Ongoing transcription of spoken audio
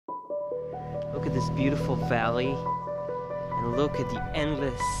Look at this beautiful valley, and look at the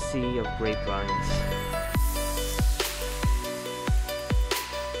endless sea of grapevines.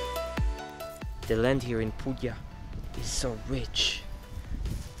 The land here in Puglia is so rich.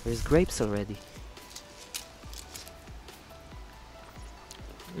 There's grapes already.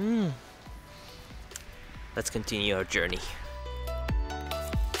 Let's continue our journey.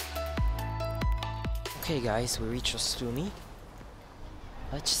 Okay guys, we reached Ostuni.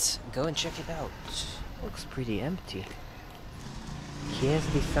 Let's go and check it out. Looks pretty empty. Chiesa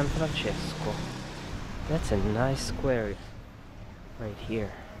di San Francesco. That's a nice square right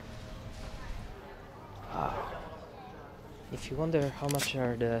here. Wow. If you wonder how much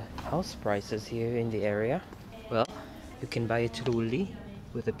are the house prices here in the area, well, you can buy a trulli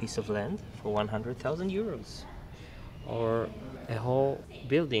with a piece of land for 100,000 euros. Or a whole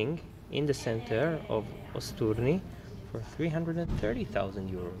building in the center of Ostuni for 330,000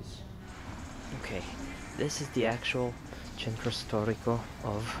 euros. Okay, this is the actual centro storico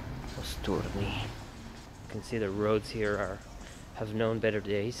of Ostuni. You can see the roads here have known better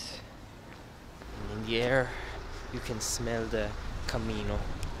days. And in the air, you can smell the camino.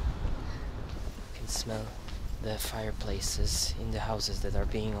 You can smell the fireplaces in the houses that are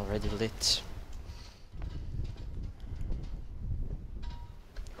being already lit.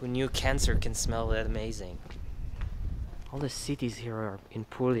 Who knew cancer can smell that amazing? All the cities here in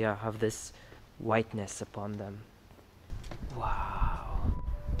Puglia have this whiteness upon them. Wow.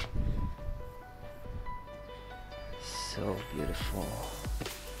 So beautiful.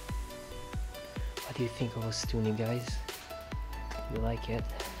 What do you think of Ostuni, guys? You like it?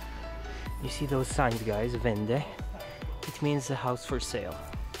 You see those signs, guys? Vende. It means a house for sale.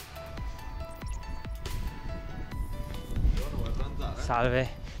 Salve.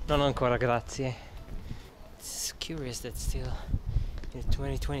 Non ancora, grazie. It's curious that still in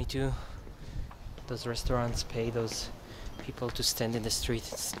 2022 those restaurants pay those people to stand in the street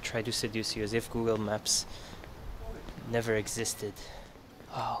and try to seduce you as if Google Maps never existed.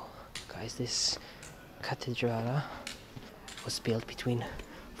 Oh, guys, this cathedral was built between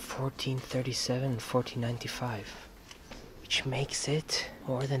 1437 and 1495, which makes it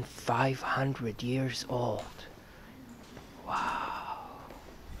more than 500 years old. Wow,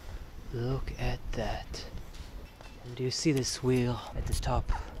 look at that. And do you see this wheel at the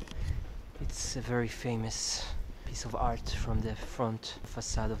top? It's a very famous piece of art from the front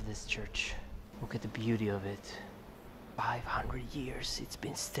facade of this church. Look at the beauty of it. 500 years it's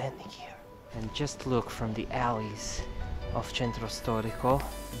been standing here. And just look from the alleys of Centro Storico,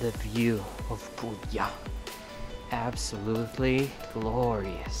 the view of Puglia. Absolutely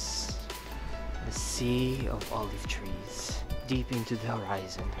glorious. The sea of olive trees, deep into the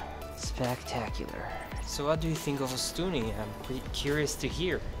horizon. Spectacular. So what do you think of Ostuni? I'm pretty curious to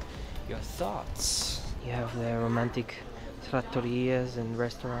hear your thoughts. You have the romantic trattorias and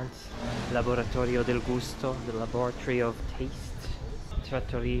restaurants. Laboratorio del Gusto, the laboratory of taste.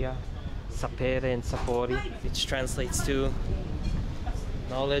 Trattoria, sapere and sapori, which translates to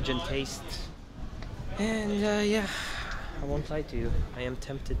knowledge and taste. And yeah, I won't lie to you, I am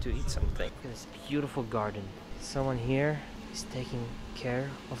tempted to eat something. Look at this beautiful garden. Someone here is taking care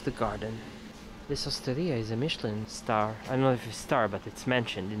of the garden. This osteria is a Michelin star. I don't know if it's a star, but it's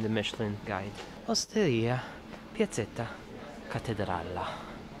mentioned in the Michelin guide. Osteria Piazzetta Cattedrale.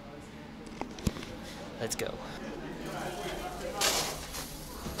 Let's go.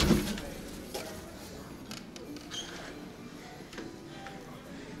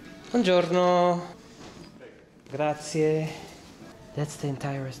 Buongiorno. Grazie. That's the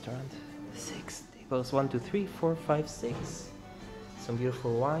entire restaurant. 6 tables. 1, 2, 3, 4, 5, 6. Some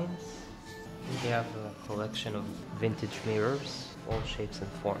beautiful wines. They have a collection of vintage mirrors, all shapes and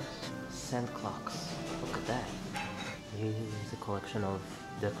forms. Sand clocks. Look at that. Here's a collection of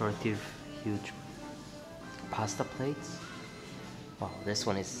decorative, huge pasta plates. Wow, this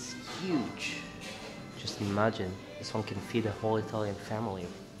one is huge. Just imagine, this one can feed a whole Italian family.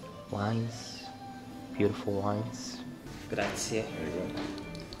 Wines, beautiful wines. Grazie. There you go.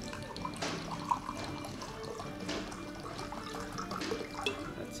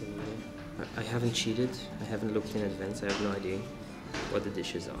 I haven't cheated, I haven't looked in advance, I have no idea what the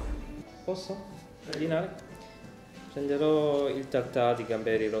dishes are. Posso ordinare? Prenderò il tartare di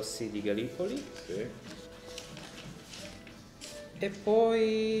gamberi rossi di Gallipoli. Sì. E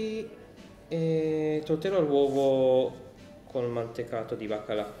poi torterò all'uovo con mantecato di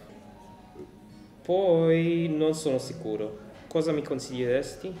baccalà. Poi non sono sicuro. Cosa mi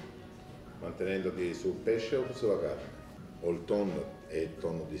consiglieresti? Mantenendoti sul pesce o sulla carne? O il tonno è il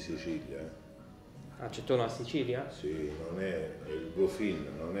tonno di Sicilia? Accetto la Sicilia? Sì, non è il Gofin,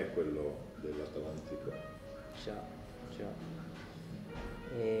 non è quello dell'Atlantico. Già, già.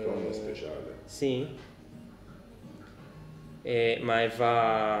 Tonno è speciale. Sì? Ma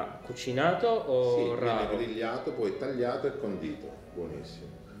va cucinato o Sì, ravo? viene grigliato, poi tagliato e condito. Buonissimo.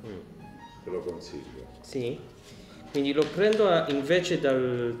 Te lo consiglio. Sì? Quindi lo prendo invece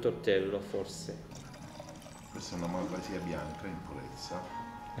dal tortello, forse. Questa è una malvasia bianca in purezza.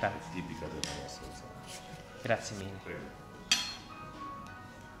 Grazie. Tipica della nostra zona. Grazie mille. Prego.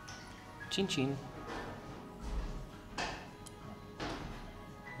 Cin cin.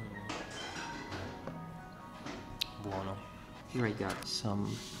 Buono. Here I got some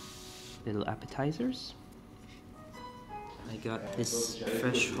little appetizers. I got this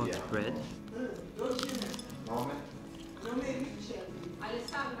fresh hot bread.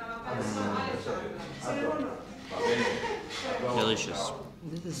 Delicious.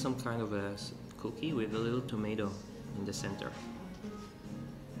 This is some kind of a cookie with a little tomato in the center.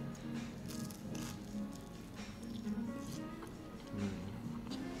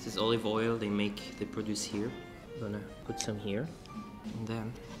 This is olive oil they produce here. I'm gonna put some here and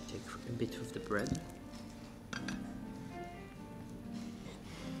then take a bit of the bread.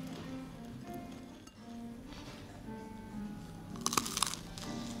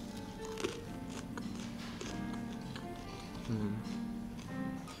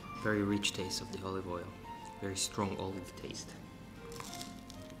 Very rich taste of the olive oil. Very strong olive taste.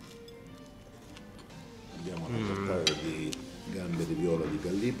 Abbiamo una tartare di gambe di viola di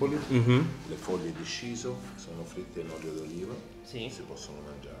Gallipoli, le foglie di sciso sono fritte in olio d'oliva, Sì. si possono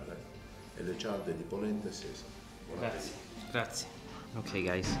mangiare, e le cialde di polenta e sesamo. Buon Grazie. Grazie. Okay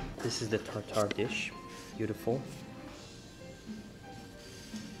guys, this is the tartare dish. Beautiful.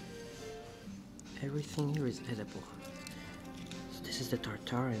 Everything here is edible. So this is the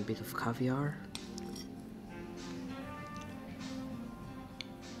tartare and a bit of caviar.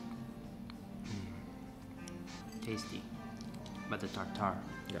 Tasty. But the tartare,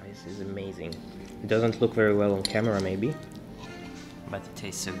 guys, is amazing. It doesn't look very well on camera maybe, but it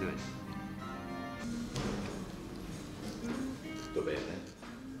tastes so good. Tutto bene?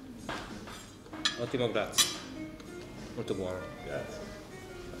 Ottimo, grazie. Molto buono. Grazie.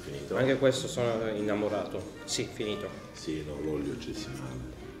 Ha finito? Anche questo sono innamorato. Sì, finito. Sì, no, l'olio eccezionale.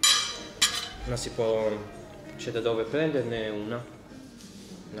 Ma si può... c'è da dove prenderne una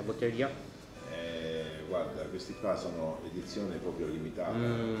bottiglia? Guarda, questi qua sono edizione proprio limitata,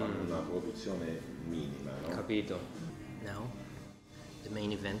 fanno una produzione minima, no? Capito. Now, the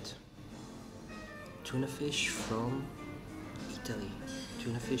main event. Tuna fish from Italy.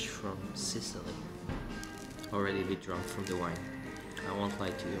 Tuna fish from Sicily. Already a bit drunk from the wine. I won't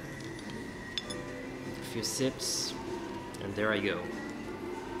lie to you. A few sips, and there I go.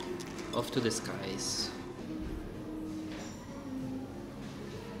 Off to the skies.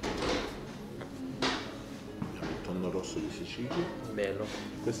 Tonno rosso di Sicilia. Bello,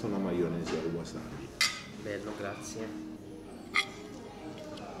 Questa è una maionese al wasabi. bello, grazie.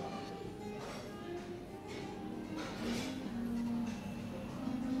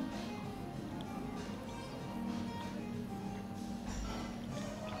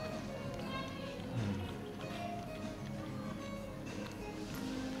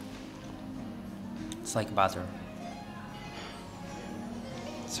 It's like butter.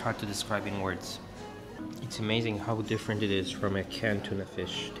 It's hard to describe in words. It's amazing how different it is from a canned tuna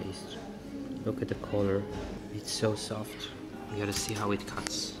fish taste. Look at the color. It's so soft. You gotta see how it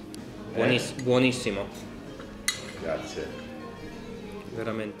cuts. Buonissimo. Grazie.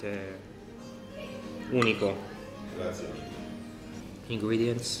 Veramente unico. Grazie mille.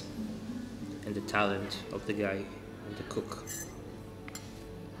 Ingredients and the talent of the guy and the cook.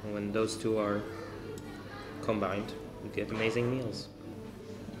 And when those two are combined, you get amazing meals.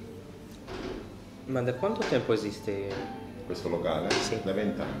 Ma da quanto tempo esiste? Questo locale? Sì. Da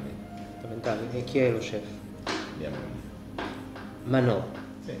 20 anni. Da 20 anni. E chi è lo chef? Mia moglie. Ma no.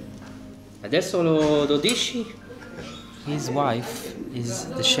 Sì. Adesso lo dici? His wife is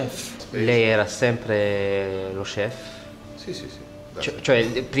the chef. Lei era sempre lo chef? Sì, sì, sì.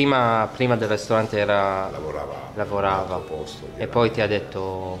 Cioè prima del ristorante era... Lavorava in un lavorava. altro posto. E poi ti ha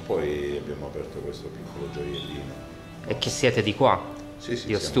detto... Poi abbiamo aperto questo piccolo gioiellino. E che siete di qua? Sì, sì,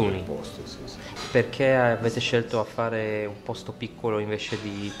 Di Ostuni. siamo nel posto, sì, sì. Perché avete scelto a fare un posto piccolo invece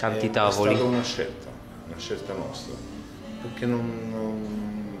di tanti tavoli? È stata una scelta nostra. Perché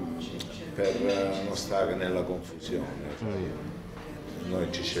per non stare nella confusione.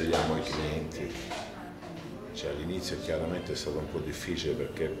 Noi ci scegliamo i clienti, Cioè, all'inizio chiaramente è stato un po' difficile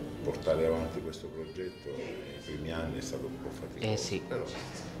perché portare avanti questo progetto nei primi anni è stato un po' faticoso. Sì. Però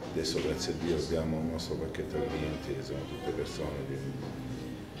adesso grazie a Dio abbiamo un nostro pacchetto di clienti che sono tutte persone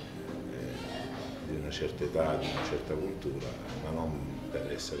di una certa età, di una certa cultura, ma non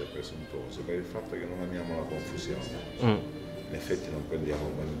per essere presuntuosi, per il fatto che non amiamo la confusione. In effetti non prendiamo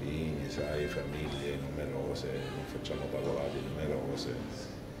bambini, sai, famiglie numerose, non facciamo tavolate numerose,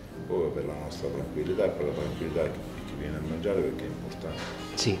 proprio per la nostra tranquillità e per la tranquillità di chi viene a mangiare, perché è importante.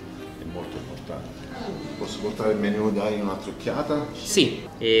 Sì. È molto importante. Posso portare il menù, dai un'occhiata? Sì.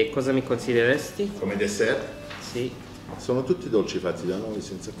 E cosa mi consiglieresti? Come dessert? Sì. Sono tutti dolci fatti da noi,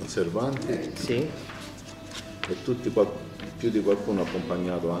 senza conservanti. Sì. E tutti, più di qualcuno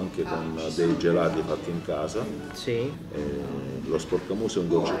accompagnato anche con dei gelati fatti in casa. Sì. Lo sporcamuso è un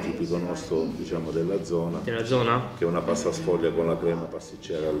dolce tipico nostro, diciamo, della zona. Della zona? Che è una pasta sfoglia con la crema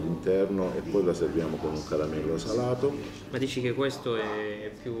pasticcera all'interno e poi la serviamo con un caramello salato. Ma dici che questo è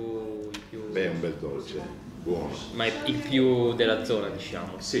il più... Beh, è un bel dolce, buono. Ma è il più della zona,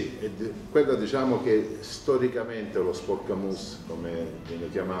 diciamo. Sì, quello diciamo che storicamente lo sporcamus, come viene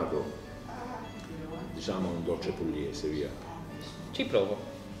chiamato, diciamo un dolce pugliese, via. Ci provo.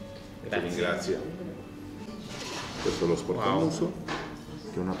 Ti ringrazio. Questo è lo sporcamuso,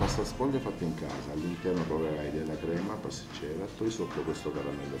 che è una pasta sfoglia fatta in casa. All'interno troverai della crema pasticcera, poi sotto questo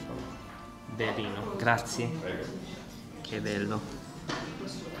caramello salato. Bellino, grazie. Prego. Che bello.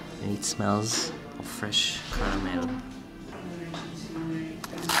 And it smells of fresh caramel.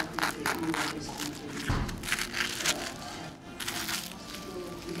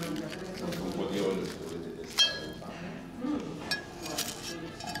 Un po' di olio se volete testare.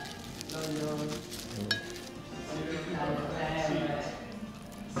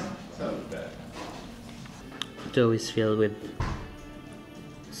 The dough is filled with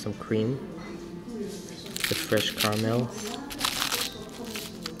some cream, the fresh caramel.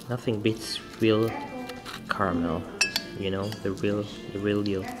 Nothing beats real caramel, you know, the real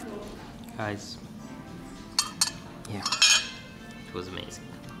deal. Guys, yeah, it was amazing.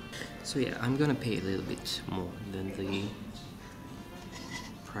 So yeah, I'm gonna pay a little bit more than the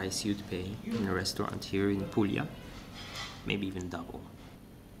price you'd pay in a restaurant here in Puglia, maybe even double.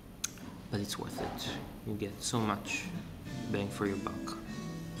 But it's worth it. You get so much bang for your buck.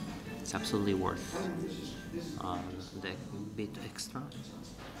 It's absolutely worth the bit extra.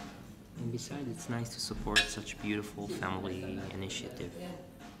 And besides, it's nice to support such beautiful family initiative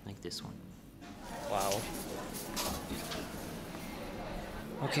like this one. Wow.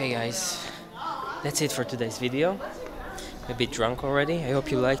 Okay guys, that's it for today's video. I'm a bit drunk already. I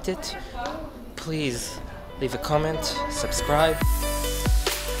hope you liked it. Please leave a comment, subscribe.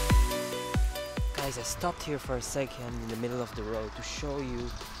 Guys, I stopped here for a second in the middle of the road to show you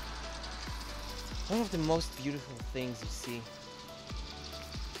one of the most beautiful things you see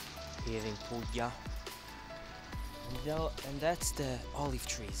here in Puglia. And that's the olive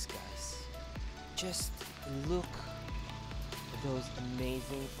trees, guys. Just look at those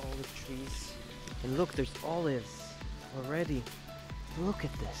amazing olive trees. And look, there's olives already. Look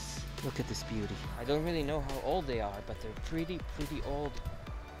at this. Look at this beauty. I don't really know how old they are, but they're pretty old.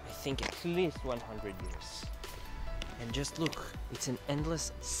 I think at least 100 years. And just look, it's an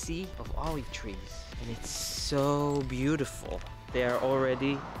endless sea of olive trees. And it's so beautiful. They are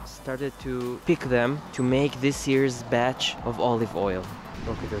already started to pick them to make this year's batch of olive oil.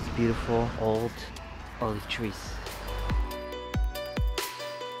 Look at those beautiful old olive trees.